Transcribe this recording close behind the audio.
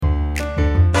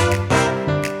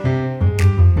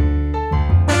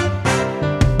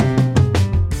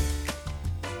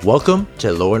Welcome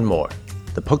to Law and More,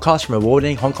 the podcast from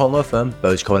award-winning Hong Kong law firm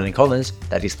Bose Colin Collins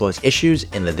that explores issues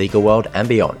in the legal world and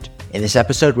beyond. In this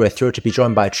episode, we're thrilled to be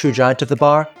joined by a true giant of the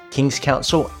bar, King's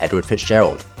Counsel Edward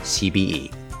Fitzgerald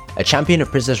CBE, a champion of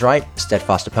prisoners' rights,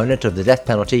 steadfast opponent of the death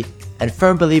penalty, and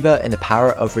firm believer in the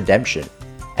power of redemption.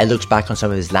 Ed looks back on some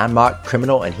of his landmark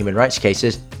criminal and human rights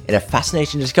cases in a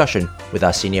fascinating discussion with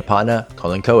our senior partner,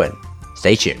 Colin Cohen.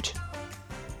 Stay tuned.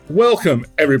 Welcome,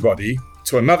 everybody,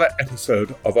 to another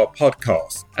episode of our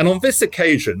podcast. And on this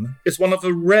occasion, it's one of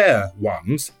the rare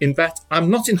ones in that I'm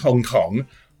not in Hong Kong.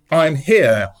 I'm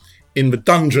here in the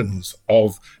dungeons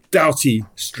of Doughty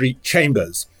Street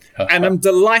Chambers. And I'm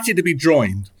delighted to be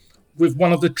joined with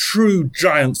one of the true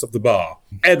giants of the bar,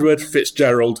 Edward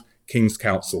Fitzgerald, King's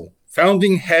Counsel,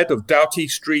 founding head of Doughty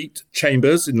Street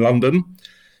Chambers in London.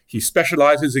 He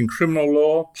specialises in criminal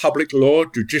law, public law,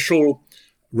 judicial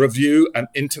review, and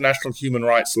international human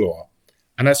rights law,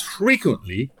 and has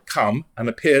frequently come and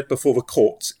appeared before the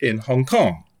courts in Hong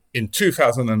Kong. In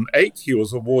 2008, he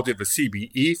was awarded the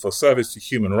CBE for service to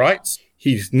human rights.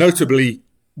 He's notably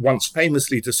once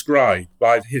famously described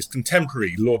by his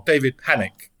contemporary, Lord David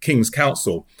Pannick, King's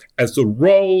Counsel, as the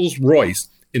Rolls-Royce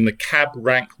in the cab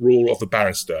rank rule of the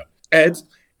barrister. Ed,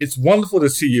 it's wonderful to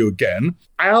see you again.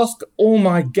 I ask all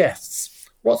my guests,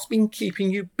 what's been keeping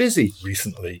you busy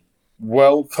recently?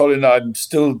 Well, Colin, I'm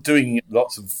still doing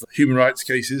lots of human rights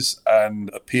cases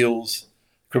and appeals,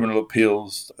 criminal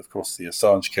appeals. Of course, the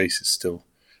Assange case is still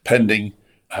pending,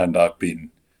 and I've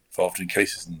been involved in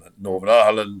cases in Northern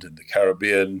Ireland, in the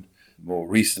Caribbean, more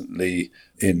recently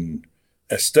in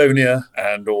Estonia,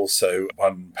 and also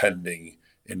one pending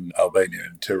in Albania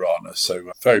and Tirana.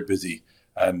 So very busy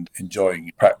and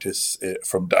enjoying practice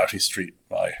from Doughty Street,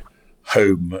 my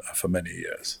home for many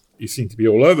years. You seem to be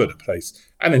all over the place.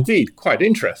 And indeed, quite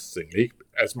interestingly,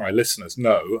 as my listeners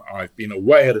know, I've been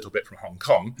away a little bit from Hong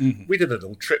Kong. Mm-hmm. We did a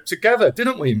little trip together,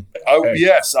 didn't we? Oh,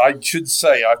 yes. I should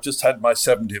say I've just had my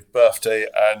 70th birthday,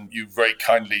 and you very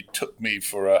kindly took me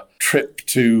for a trip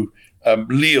to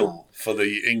Lille for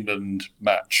the England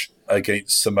match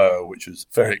against Samoa, which was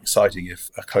very exciting,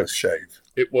 if a close shave.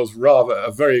 It was rather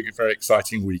a very, very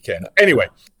exciting weekend. Anyway,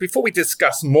 before we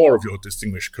discuss more of your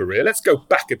distinguished career, let's go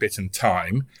back a bit in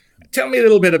time. Tell me a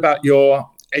little bit about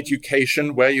your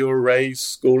education, where you were raised,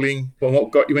 schooling, and what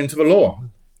got you into the law.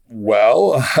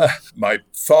 Well, my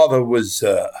father was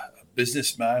a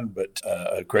businessman, but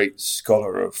a great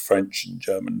scholar of French and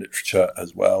German literature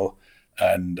as well,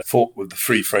 and fought with the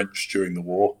Free French during the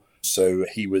war. So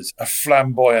he was a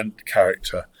flamboyant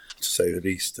character, to say the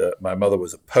least. My mother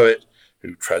was a poet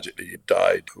who tragically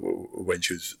died when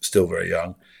she was still very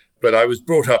young. But I was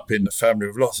brought up in a family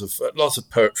with lots of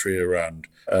poetry around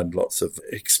and lots of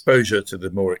exposure to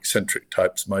the more eccentric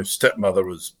types. My stepmother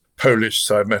was Polish,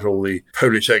 so I met all the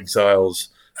Polish exiles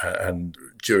and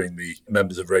during the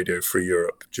members of Radio Free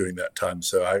Europe during that time.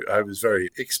 So I was very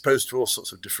exposed to all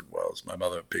sorts of different worlds, my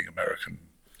mother being American.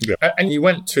 Yeah. And you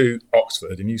went to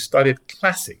Oxford and you studied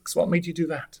classics. What made you do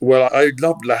that? Well, I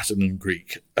loved Latin and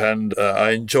Greek, and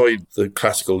I enjoyed the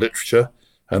classical literature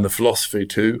and the philosophy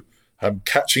too. I'm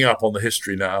catching up on the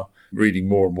history now, reading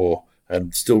more and more,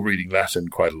 and still reading Latin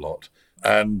quite a lot.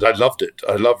 And I loved it.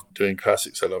 I loved doing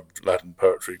classics. I loved Latin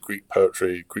poetry,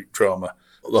 Greek drama,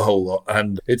 the whole lot.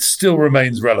 And it still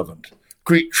remains relevant.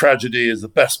 Greek tragedy is the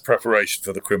best preparation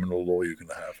for the criminal law you can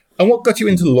have. And what got you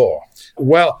into law?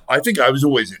 Well, I think I was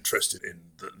always interested in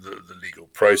the legal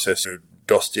process.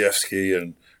 Dostoevsky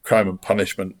and Crime and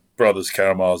Punishment, Brothers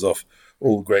Karamazov,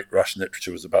 all the great Russian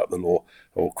literature was about the law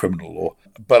or criminal law.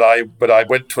 But I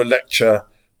went to a lecture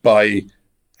by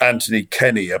Anthony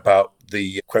Kenny about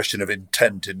the question of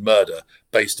intent in murder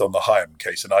based on the Hyam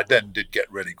case. And I then did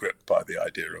get really gripped by the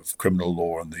idea of criminal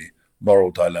law and the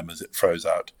moral dilemmas it throws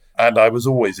out. And I was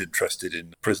always interested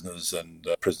in prisoners and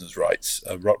prisoners' rights,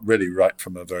 really right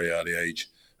from a very early age.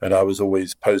 And I was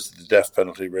always opposed to the death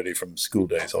penalty really from school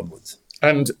days onwards.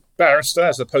 And barrister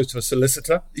as opposed to a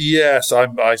solicitor? Yes,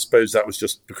 I suppose that was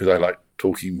just because I like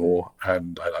talking more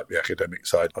and I like the academic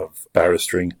side of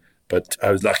barristering. But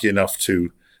I was lucky enough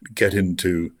to get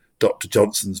into Dr.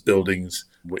 Johnson's buildings,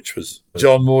 which was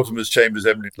John Mortimer's chambers,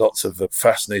 lots of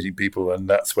fascinating people. And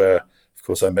that's where, of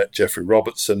course, I met Geoffrey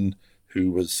Robertson, who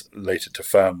was later to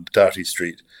found Doughty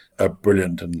Street, a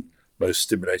brilliant and most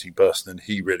stimulating person. And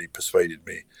he really persuaded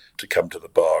me to come to the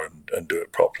bar and do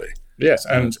it properly. Yes,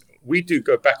 and we do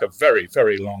go back a very,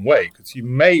 very long way, because you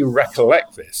may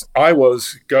recollect this. I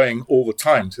was going all the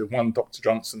time to one Dr.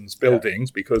 Johnson's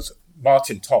buildings because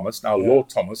Martin Thomas, now Lord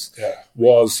Thomas,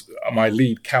 was my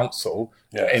lead counsel,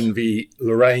 in the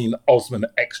Lorraine Osman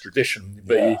extradition.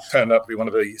 It turned out to be one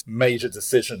of the major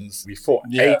decisions. We fought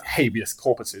 8 habeas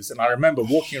corpuses, and I remember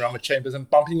walking around the chambers and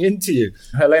bumping into you.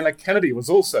 Helena Kennedy was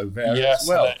also there as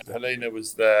well. Helena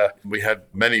was there. We had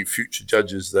many future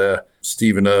judges there.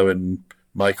 Stephen Irwin,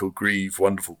 Michael Grieve,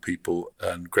 wonderful people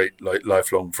and great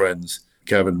lifelong friends.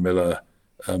 Gavin Miller,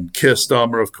 Keir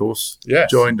Starmer, of course,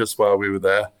 joined us while we were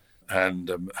there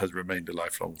and has remained a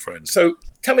lifelong friend. So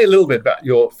tell me a little bit about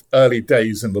your early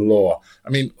days in the law. I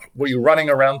mean, were you running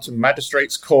around to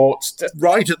magistrates' courts?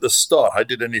 Right at the start, I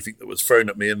did anything that was thrown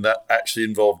at me, and that actually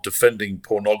involved defending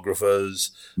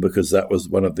pornographers, because that was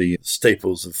one of the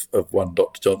staples of one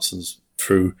Dr. Johnson's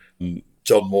through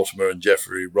John Mortimer and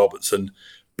Geoffrey Robertson.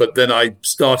 But then I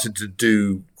started to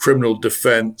do criminal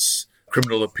defence,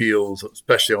 criminal appeals,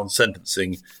 especially on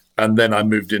sentencing. And then I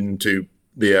moved into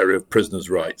the area of prisoners'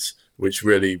 rights, which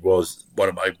really was one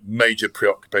of my major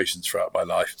preoccupations throughout my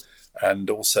life, and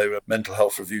also mental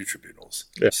health review tribunals.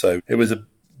 Yeah. So it was a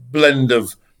blend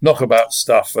of knockabout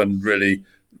stuff and really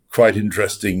quite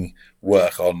interesting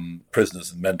work on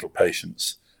prisoners and mental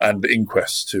patients, and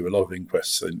inquests too, a lot of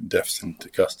inquests and deaths into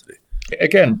custody.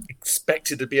 Again,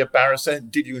 expected to be a barrister.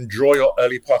 Did you enjoy your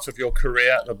early part of your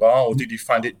career at the bar, or did you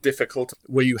find it difficult?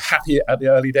 Were you happy at the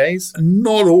early days?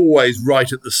 Not always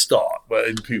right at the start, but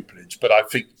in pupillage. But I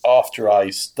think after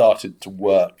I started to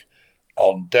work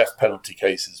on death penalty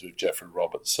cases with Geoffrey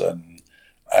Robertson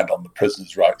and on the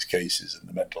prisoners' rights cases and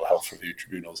the mental health review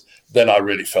tribunals, then I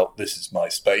really felt this is my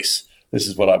space. This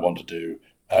is what I want to do.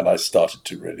 And I started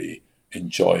to really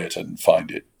enjoy it and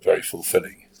find it very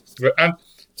fulfilling. And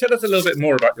tell us a little bit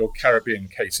more about your Caribbean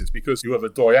cases, because you were the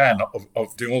doyen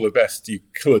of doing all the best you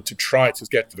could to try to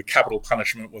get to the capital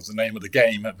punishment was the name of the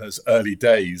game at those early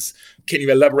days. Can you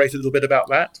elaborate a little bit about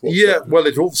that? Well,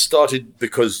 it all started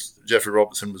because Geoffrey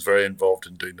Robertson was very involved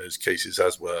in doing those cases,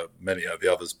 as were many of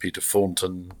the others. Peter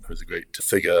Thornton, who was a great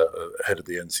figure, head of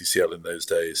the NCCL in those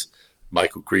days.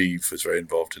 Michael Grieve was very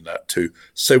involved in that too.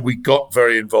 So we got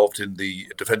very involved in the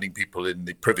defending people in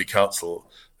the Privy Council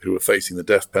who were facing the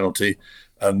death penalty.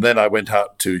 And then I went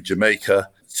out to Jamaica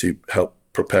to help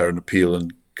prepare an appeal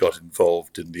and got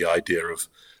involved in the idea of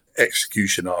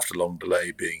execution after long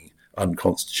delay being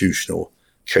unconstitutional,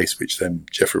 case which then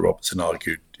Geoffrey Robertson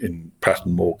argued in Pratt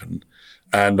and Morgan.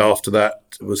 And after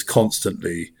that was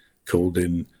constantly called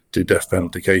in to death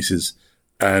penalty cases.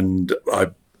 And I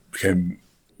became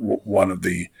one of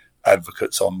the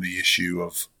advocates on the issue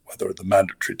of whether the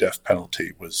mandatory death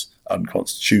penalty was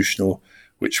unconstitutional,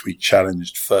 which we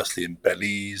challenged firstly in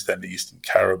Belize, then the Eastern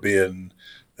Caribbean,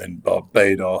 then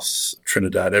Barbados,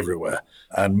 Trinidad, everywhere,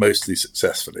 and mostly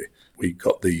successfully. We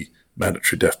got the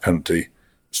mandatory death penalty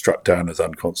struck down as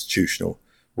unconstitutional,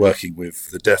 working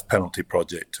with the Death Penalty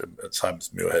Project at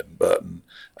Simons, Muirhead and Burton,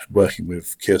 and working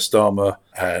with Keir Starmer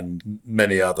and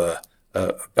many other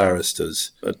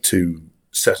barristers to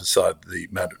set aside the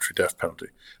mandatory death penalty.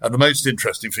 And the most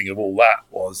interesting thing of all that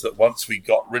was that once we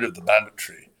got rid of the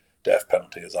mandatory death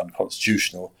penalty as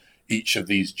unconstitutional, each of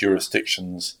these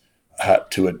jurisdictions had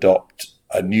to adopt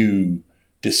a new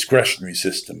discretionary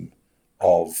system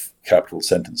of capital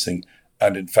sentencing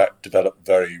and in fact develop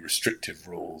very restrictive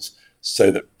rules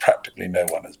so that practically no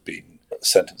one has been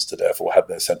sentenced to death or had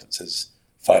their sentences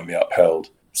finally upheld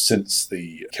since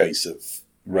the case of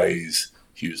Ray's,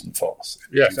 Hughes and Foss.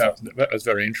 Yes, that was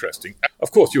very interesting. Of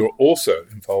course, you were also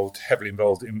heavily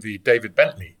involved in the David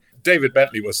Bentley. David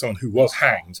Bentley was someone who was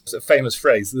hanged. It's a famous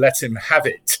phrase, let him have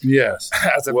it. Yes.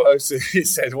 As opposed to, he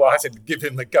said, well, I didn't give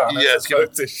him the gun as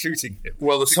opposed to shooting him.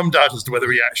 Well, there's some doubt as to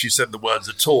whether he actually said the words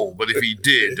at all, but if he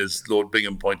did, as Lord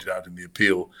Bingham pointed out in the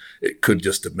appeal, it could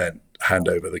just have meant hand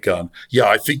over the gun. Yeah,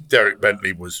 I think Derek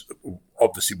Bentley was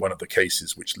obviously one of the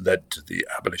cases which led to the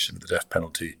abolition of the death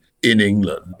penalty in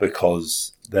England,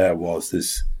 because there was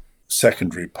this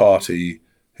secondary party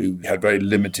who had very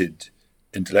limited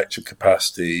intellectual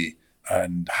capacity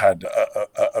and had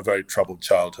a very troubled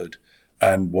childhood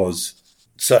and was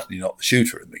certainly not the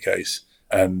shooter in the case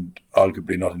and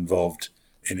arguably not involved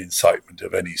in incitement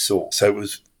of any sort. So it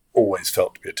was always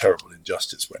felt to be a terrible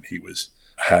injustice when he was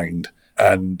hanged,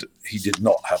 and he did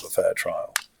not have a fair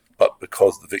trial. But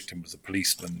because the victim was a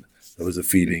policeman, there was a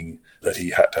feeling that he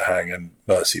had to hang and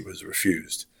mercy was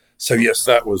refused. So yes,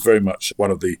 that was very much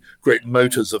one of the great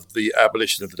motors of the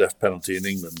abolition of the death penalty in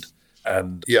England.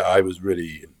 And yeah, I was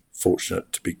really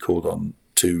fortunate to be called on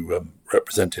to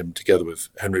represent him together with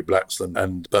Henry Blaxland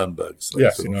and Bernberg. So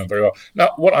yes, you know very well.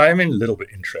 Now, what I'm a little bit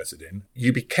interested in,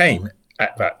 you became,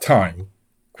 at that time,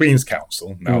 Queen's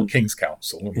Counsel, now King's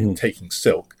Counsel, taking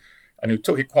silk. and you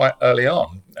took it quite early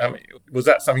on. Was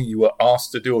that something you were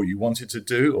asked to do or you wanted to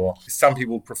do? Or some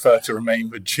people prefer to remain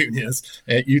with juniors.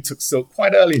 You took silk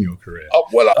quite early in your career.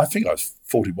 Well, I think I was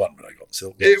 41 when I got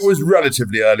silk. Yes. It was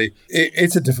relatively early.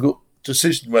 It's a difficult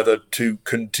decision whether to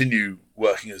continue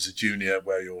working as a junior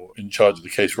where you're in charge of the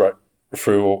case right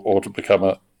through or to become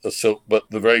a silk. But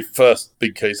the very first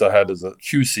big case I had as a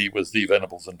QC was the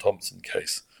Venables and Thompson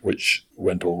case, which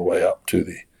went all the way up to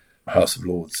the House of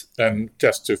Lords. And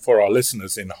for our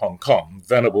listeners in Hong Kong,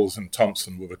 Venables and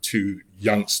Thompson were the two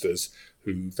youngsters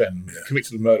who then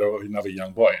committed the murder of another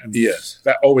young boy. And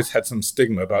that always had some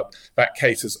stigma, but that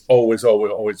case has always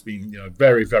been,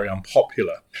 very, very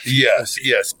unpopular. Yes,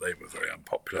 they were very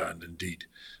unpopular, and indeed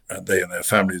they and their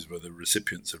families were the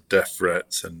recipients of death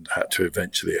threats and had to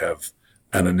eventually have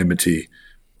anonymity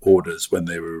orders when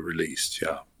they were released,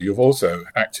 You've also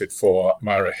acted for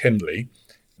Myra Hindley,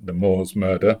 the Moors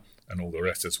murder, and all the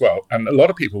rest as well. And a lot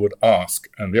of people would ask,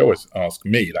 and they always ask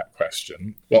me that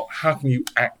question, well, how can you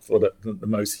act for the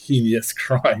most heinous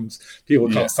crimes? People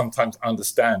can't sometimes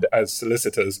understand. As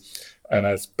solicitors and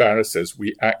as barristers,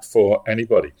 we act for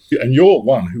anybody. And you're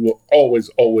one who will always,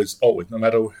 no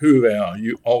matter who they are,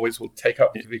 you always will take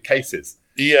up the cases.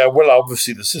 Yeah, well,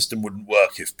 obviously the system wouldn't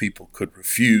work if people could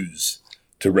refuse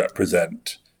to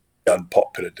represent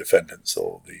unpopular defendants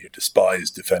or the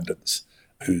despised defendants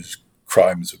whose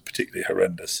crimes were particularly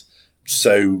horrendous.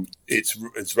 So it's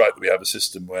right that we have a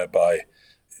system whereby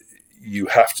you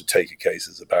have to take a case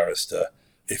as a barrister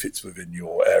if it's within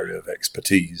your area of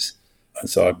expertise. And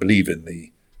so I believe in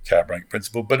the cab rank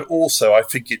principle, but also I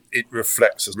think it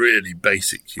reflects a really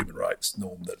basic human rights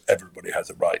norm that everybody has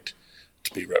a right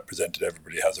to be represented,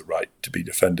 everybody has a right to be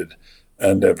defended,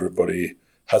 and everybody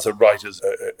has a right as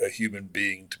a human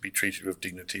being to be treated with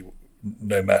dignity,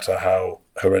 no matter how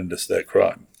horrendous their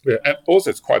crime. Yeah, and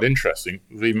also it's quite interesting,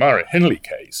 the Myra Hindley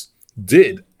case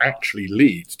did actually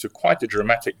lead to quite a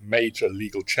dramatic major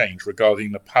legal change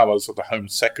regarding the powers of the Home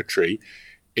Secretary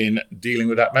in dealing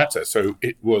with that matter. So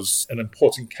it was an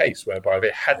important case whereby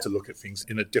they had to look at things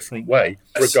in a different way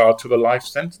with regard to the life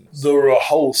sentence. There were a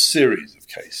whole series of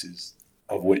cases,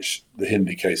 of which the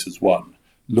Hindley case was one,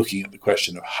 looking at the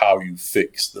question of how you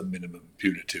fix the minimum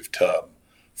punitive term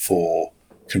for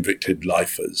convicted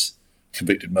murderers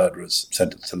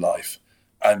sentenced to life.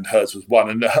 And hers was one.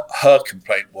 And her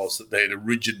complaint was that they had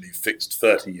originally fixed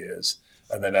 30 years.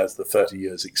 And then as the 30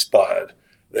 years expired,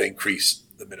 they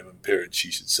increased the minimum period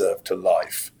she should serve to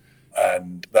life.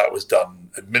 And that was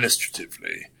done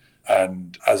administratively.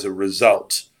 And as a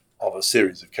result of a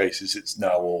series of cases, it's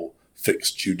now all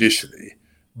fixed judicially.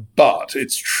 But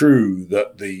it's true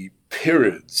that the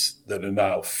periods that are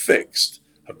now fixed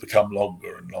have become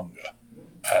longer and longer.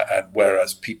 And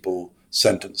whereas people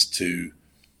sentenced to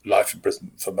life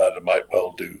imprisonment for murder might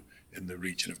well do in the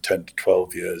region of 10 to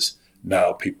 12 years,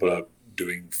 now people are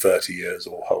doing 30 years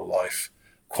or whole life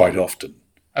quite often.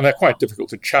 And they're quite difficult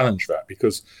to challenge that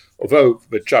because although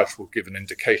the judge will give an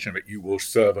indication that you will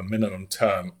serve a minimum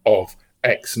term of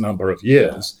X number of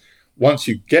years, once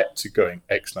you get to going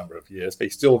X number of years, they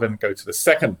still then go to the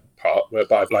second part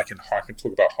whereby, like I can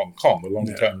talk about Hong Kong, the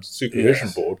long-term supervision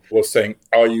board was saying,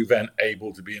 are you then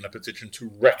able to be in a position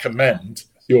to recommend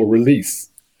your release?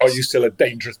 Are you still a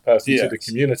dangerous person to the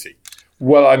community?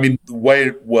 Well, I mean, the way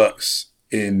it works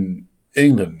in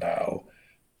England now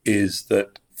is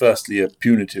that firstly, a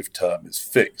punitive term is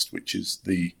fixed, which is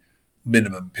the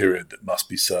minimum period that must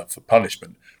be served for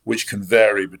punishment, which can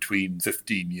vary between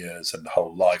 15 years and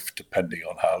whole life, depending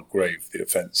on how grave the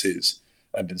offence is.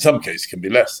 And in some cases can be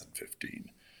less than 15.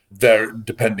 There,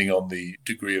 depending on the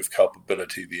degree of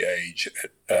culpability, the age,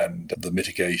 and the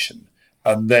mitigation.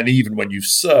 And then even when you've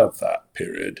served that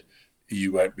period,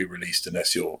 you won't be released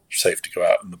unless you're safe to go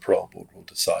out, and the parole board will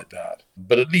decide that.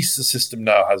 But at least the system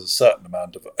now has a certain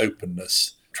amount of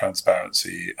openness,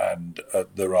 transparency, and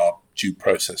there are due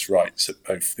process rights at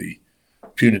both the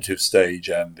punitive stage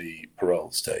and the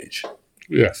parole stage.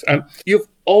 Yes, and you've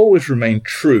always remained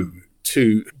true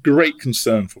to great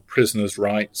concern for prisoners'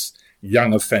 rights,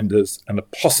 young offenders, and the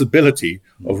possibility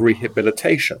of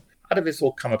rehabilitation. How did this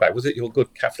all come about? Was it your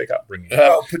good Catholic upbringing?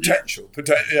 Potential.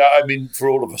 Yeah, I mean, for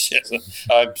all of us, yes.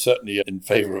 I'm certainly in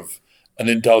favour of an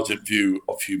indulgent view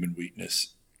of human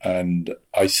weakness, and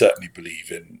I certainly believe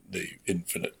in the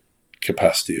infinite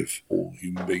capacity of all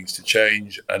human beings to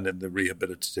change and in the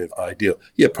rehabilitative ideal.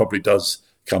 Yeah, it probably does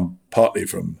come partly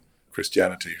from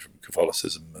Christianity, from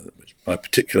Catholicism, which is my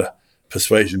particular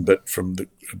persuasion, but from the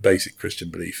basic Christian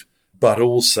belief. But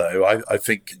also, I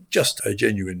think just a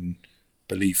genuine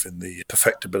belief in the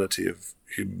perfectibility of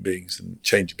human beings and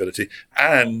changeability,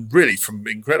 and really from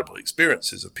incredible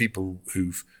experiences of people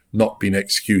who've not been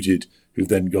executed, who've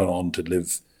then gone on to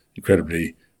live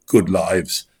incredibly good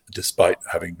lives despite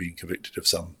having been convicted of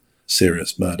some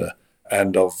serious murder,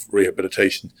 and of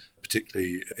rehabilitation,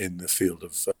 particularly in the field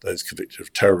of those convicted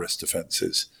of terrorist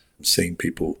offences, seeing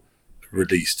people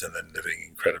released and then living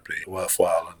incredibly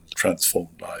worthwhile and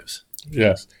transformed lives.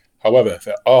 Yes. However,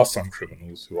 there are some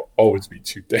criminals who will always be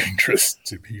too dangerous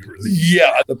to be released.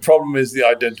 Yeah, the problem is the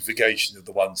identification of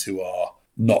the ones who are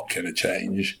not going to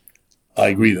change. I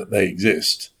agree that they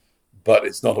exist, but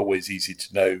it's not always easy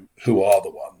to know who are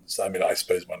the ones. I mean, I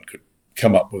suppose one could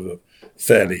come up with a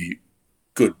fairly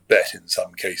good bet in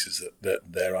some cases that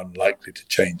they're unlikely to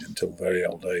change until very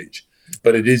old age.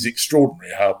 But it is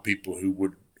extraordinary how people who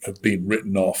would have been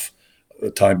written off at the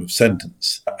time of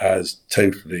sentence as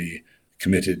totally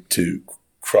committed to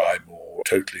crime or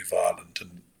totally violent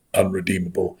and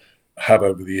unredeemable have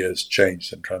over the years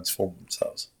changed and transformed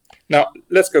themselves. Now,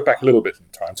 let's go back a little bit in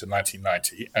time to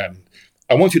 1990, and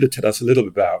I want you to tell us a little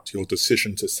bit about your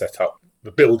decision to set up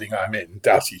the building I'm in,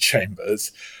 Doughty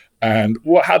Chambers, and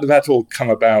how did that all come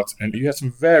about? And you had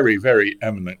some very, very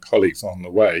eminent colleagues on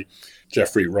the way,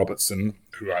 Geoffrey Robertson,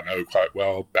 who I know quite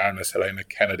well, Baroness Helena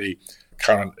Kennedy,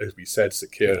 current, as we said, Sir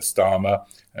Keir Starmer,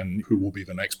 and who will be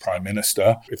the next Prime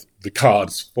Minister if the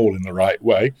cards fall in the right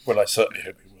way. Well, I certainly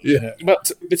hope he will. Yeah.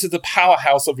 But this is the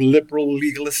powerhouse of liberal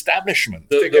legal establishment.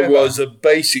 There was a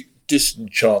basic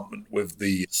disenchantment with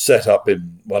the setup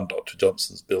in one Dr.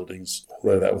 Johnson's buildings,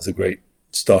 although that was a great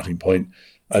starting point.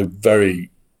 A very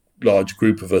large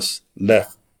group of us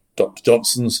left Dr.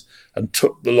 Johnson's and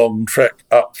took the long trek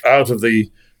up out of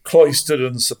the cloistered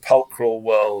and sepulchral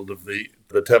world of the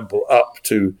Temple up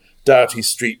to Doughty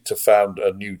Street to found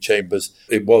a new Chambers.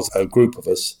 It was a group of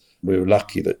us. We were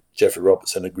lucky that Geoffrey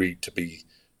Robertson agreed to be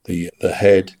the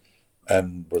head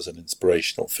and was an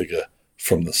inspirational figure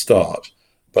from the start.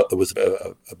 But there was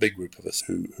a big group of us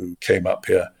who came up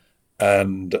here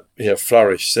and have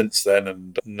flourished since then.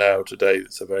 And now today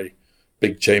it's a very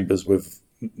big Chambers with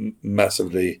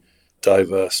massively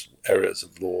diverse areas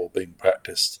of law being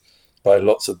practiced by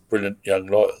lots of brilliant young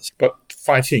lawyers. But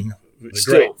fighting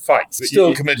Still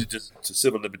Still committed to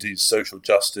civil liberties, social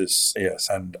justice, yes,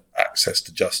 and access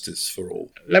to justice for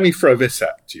all. Let me throw this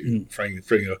at you, throwing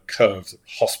a curved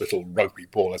hospital rugby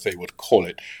ball, as they would call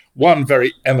it. One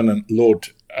very eminent Lord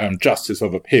Justice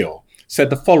of Appeal said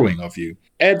the following of you: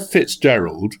 Ed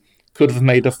Fitzgerald could have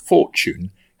made a fortune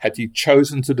had he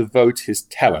chosen to devote his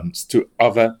talents to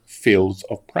other fields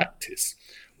of practice.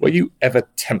 Were you ever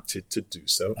tempted to do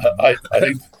so? I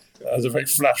think that's a very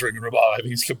flattering remark. I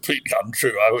think it's completely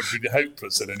untrue. I would be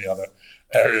hopeless in any other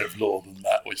area of law than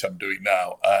that which I'm doing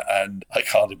now. And I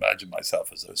can't imagine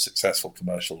myself as a successful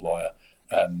commercial lawyer.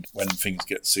 And when things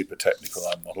get super technical,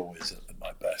 I'm not always at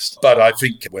my best. But I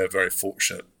think we're very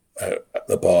fortunate at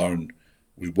the bar, and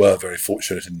we were very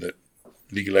fortunate in the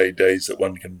legal aid days that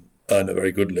one can earn a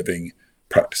very good living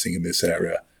practicing in this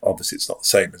area. Obviously, it's not the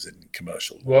same as in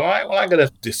commercial. Well, I'm going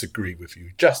to disagree with you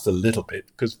just a little bit,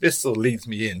 because this sort of leads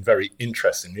me in very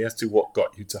interestingly as to what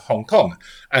got you to Hong Kong.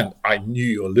 And I knew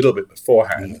you a little bit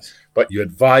beforehand, yes, but you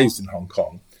advised in Hong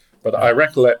Kong. But I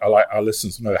recollect, I like our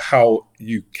listeners to know how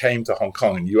you came to Hong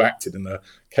Kong and you acted in the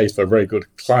case for a very good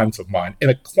client of mine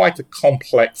in quite a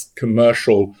complex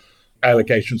commercial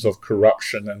allegations of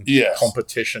corruption and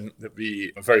competition that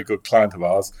be a very good client of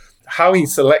ours. How he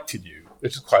selected you,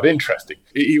 which is quite interesting.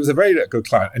 He was a very good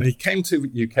client, and he came to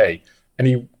the UK and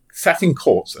he sat in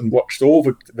courts and watched all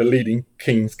the leading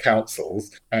King's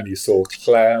counsels, and he saw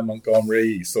Clare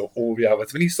Montgomery, he saw all the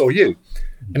others, and he saw you.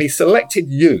 And he selected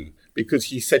you because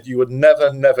he said you would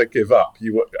never give up.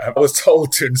 I was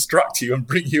told to instruct you and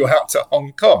bring you out to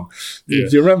Hong Kong. Yeah.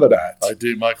 Do you remember that? I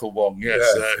do. Michael Wong, yes,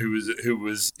 who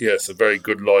was a very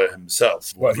good lawyer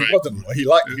himself. Well, he wasn't. He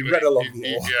read a lot of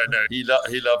law.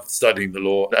 He loved studying the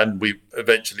law, and we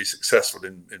eventually successful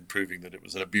in proving that it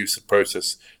was an abusive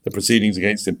process, the proceedings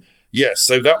against him. Yes,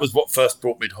 so that was what first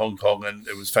brought me to Hong Kong, and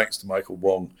it was thanks to Michael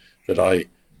Wong that I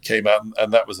came out,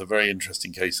 and that was a very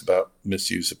interesting case about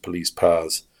misuse of police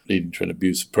powers leading to an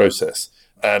abusive process.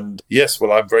 And yes,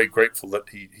 well, I'm very grateful that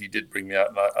he did bring me out,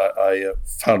 and I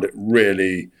found it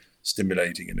really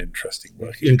stimulating and interesting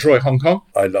working. You enjoy Hong Kong?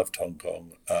 I loved Hong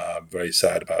Kong. I'm very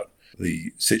sad about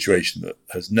the situation that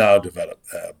has now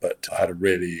developed there, but I had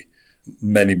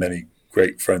many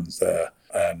great friends there,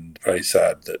 and very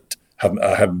sad that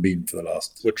I haven't been for the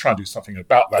last... We'll try and do something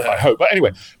about that, I hope. But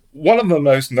anyway, one of the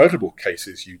most notable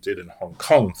cases you did in Hong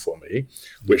Kong for me,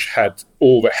 which had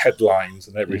all the headlines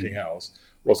and everything else,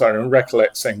 was I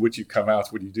recollect saying, would you come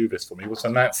out, would you do this for me, was the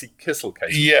Nancy Kissel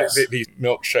case. Yes. The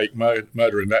milkshake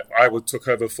murder in that I took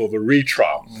over for the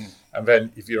retrial. And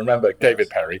then, if you remember, David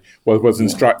Perry was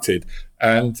instructed.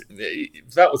 And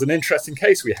that was an interesting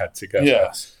case we had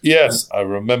together. Yes, I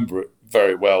remember it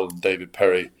very well. David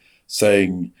Perry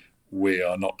saying, we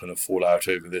are not going to fall out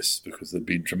over this because there'd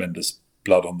been tremendous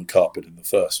blood on the carpet in the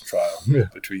first trial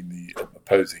between the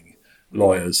opposing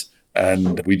lawyers,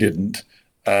 and we didn't.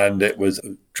 And it was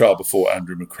a trial before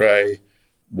Andrew McRae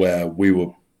where we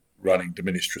were running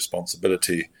diminished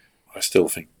responsibility. I still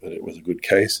think that it was a good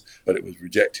case, but it was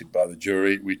rejected by the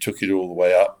jury. We took it all the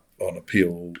way up on appeal,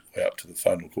 all the way up to the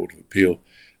final court of appeal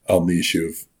on the issue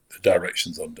of the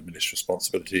directions on diminished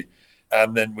responsibility.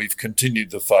 And then we've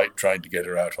continued the fight trying to get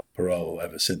her out on parole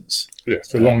ever since. Yes,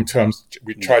 the long-term,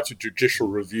 we tried to judicial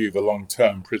review the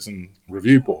long-term prison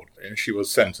review board, and she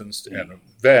was sentenced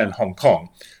there in Hong Kong.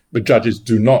 The judges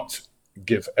do not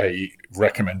give a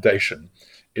recommendation.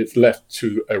 It's left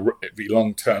to the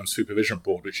long-term supervision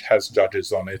board, which has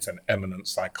judges on it and eminent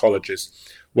psychologists,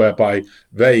 whereby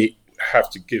they have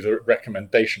to give a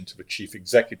recommendation to the chief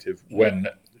executive when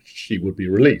she would be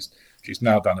released. She's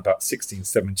now done about 16,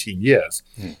 17 years.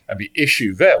 And the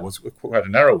issue there was quite a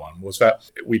narrow one, was that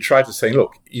we tried to say,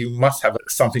 look, you must have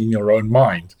something in your own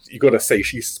mind. You've got to say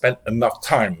she's spent enough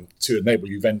time to enable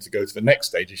you then to go to the next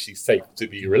stage if she's safe to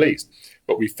be released.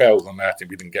 But we failed on that and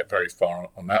we didn't get very far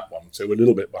on that one. So we're a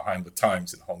little bit behind the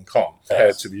times in Hong Kong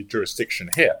compared to the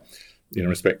jurisdiction here in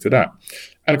respect to that.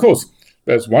 And of course,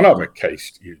 there's one other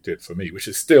case you did for me, which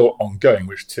is still ongoing,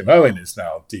 which Tim Owen is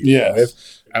now dealing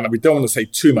with. And we don't want to say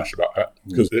too much about that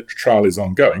because the trial is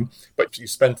ongoing. But you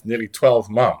spent nearly 12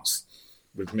 months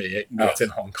with me out in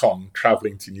Hong Kong,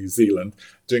 traveling to New Zealand,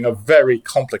 doing a very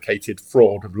complicated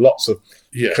fraud with lots of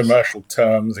commercial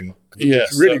terms. And really,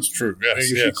 that's true.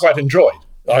 You quite enjoyed.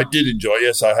 I did enjoy,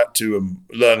 yes. I had to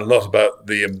learn a lot about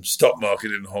the stock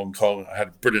market in Hong Kong. I had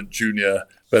a brilliant junior,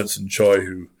 Benson Choi,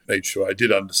 who made sure I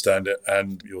did understand it.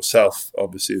 And yourself,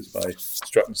 obviously, as my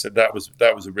instructor said, that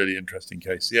was a really interesting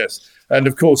case, yes. And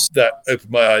of course, that opened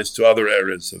my eyes to other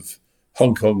areas of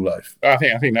Hong Kong life. I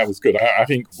think that was good. I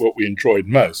think what we enjoyed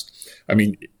most, I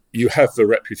mean, you have the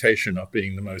reputation of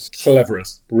being the most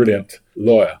cleverest, brilliant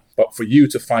lawyer. But for you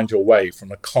to find your way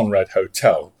from a Conrad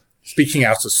Hotel, speaking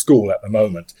out of school at the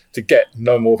moment, to get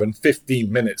no more than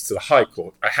 15 minutes to the High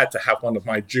Court, I had to have one of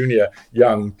my junior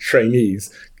young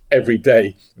trainees every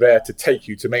day there to take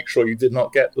you to make sure you did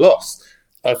not get lost.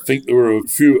 I think there were a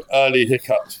few early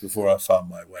hiccups before I found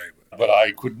my way, but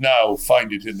I could now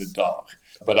find it in the dark.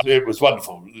 But it was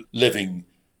wonderful living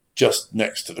just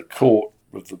next to the court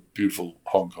with the beautiful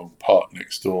Hong Kong Park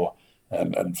next door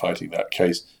and fighting that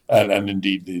case. And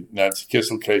indeed the Nancy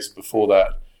Kissel case before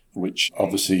that, which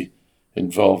obviously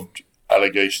involved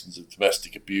allegations of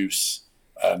domestic abuse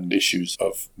and issues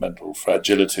of mental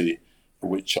fragility,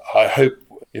 which I hope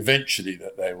eventually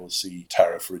that they will see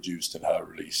tariff reduced and her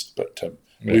released. But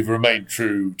we've remained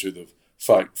true to the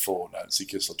fight for Nancy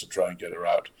Kissel to try and get her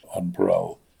out on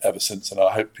parole ever since. And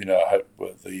I hope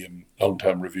the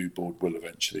long-term review board will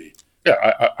eventually.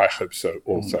 Yeah, I hope so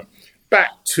also.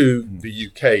 Back to the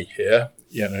UK here,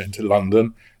 into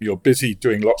London. You're busy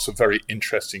doing lots of very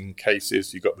interesting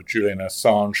cases. You've got the Julian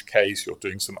Assange case. You're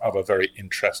doing some other very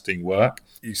interesting work.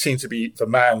 You seem to be the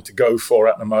man to go for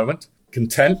at the moment.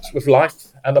 Content with life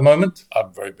at the moment?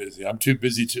 I'm very busy. I'm too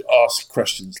busy to ask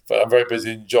questions, but I'm very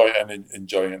busy enjoying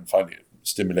and finding it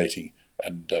stimulating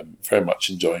and very much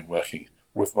enjoying working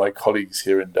with my colleagues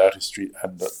here in Doughty Street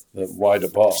and the wider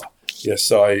bar. Yes,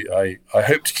 so I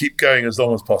hope to keep going as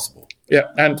long as possible. Yeah,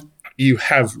 and you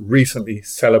have recently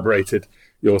celebrated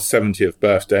your 70th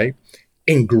birthday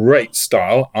in great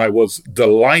style. I was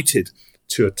delighted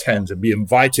to attend and be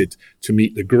invited to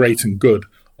meet the great and good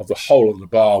of the whole of the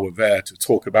bar were there to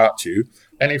talk about you.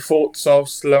 Any thoughts of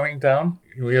slowing down?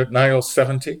 Now you're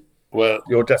 70? Well,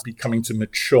 you're just becoming to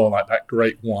mature like that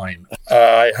great wine.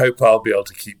 I hope I'll be able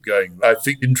to keep going. I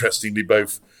think, interestingly,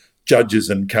 both judges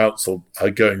and counsel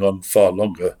are going on far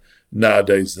longer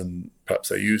nowadays than perhaps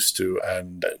they used to,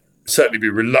 and certainly be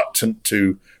reluctant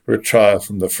to retire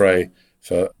from the fray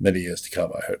for many years to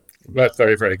come, I hope. That's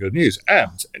very, very good news.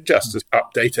 And just to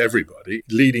update everybody,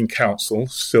 leading counsel,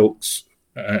 Silks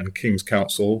and King's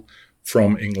Counsel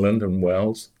from England and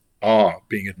Wales are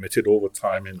being admitted all the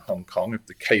time in Hong Kong if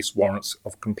the case warrants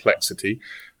of complexity.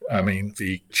 I mean,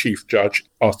 the chief judge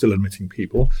are still admitting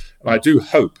people. And I do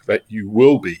hope that you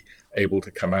will be able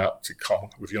to come out to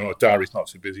with your diary's not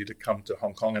too busy, to come to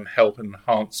Hong Kong and help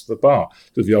enhance the bar.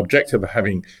 So the objective of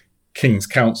having King's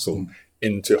Counsel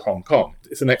into Hong Kong,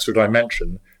 it's an extra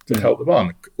dimension to help the bar.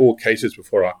 In all cases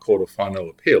before our court of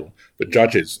final appeal, the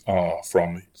judges are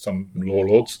from some law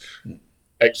lords,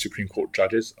 ex-Supreme Court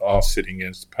judges are sitting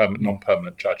as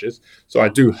non-permanent judges. So I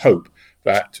do hope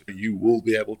that you will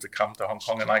be able to come to Hong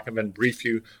Kong and I can then brief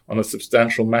you on a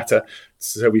substantial matter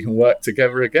so we can work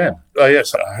together again.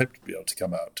 Yes, I hope to be able to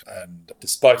come out. And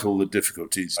despite all the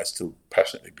difficulties, I still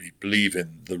passionately believe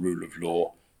in the rule of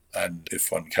law. And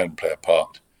if one can play a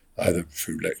part, either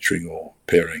through lecturing or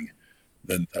peering,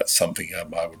 then that's something I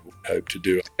would hope to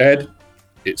do. Ed,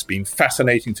 it's been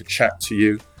fascinating to chat to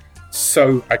you.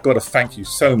 So I've got to thank you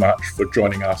so much for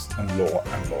joining us on Law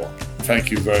and Law. Thank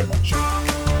you very much.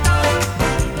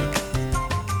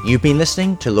 You've been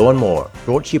listening to Law and More,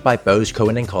 brought to you by Bose,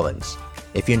 Cohen & Collins.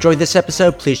 If you enjoyed this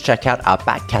episode, please check out our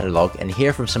back catalogue and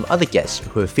hear from some other guests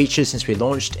who have featured since we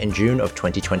launched in June of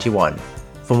 2021.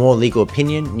 For more legal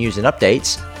opinion, news and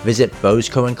updates, visit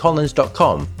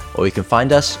bosecohencollins.com or you can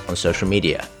find us on social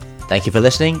media. Thank you for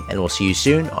listening and we'll see you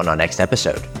soon on our next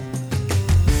episode.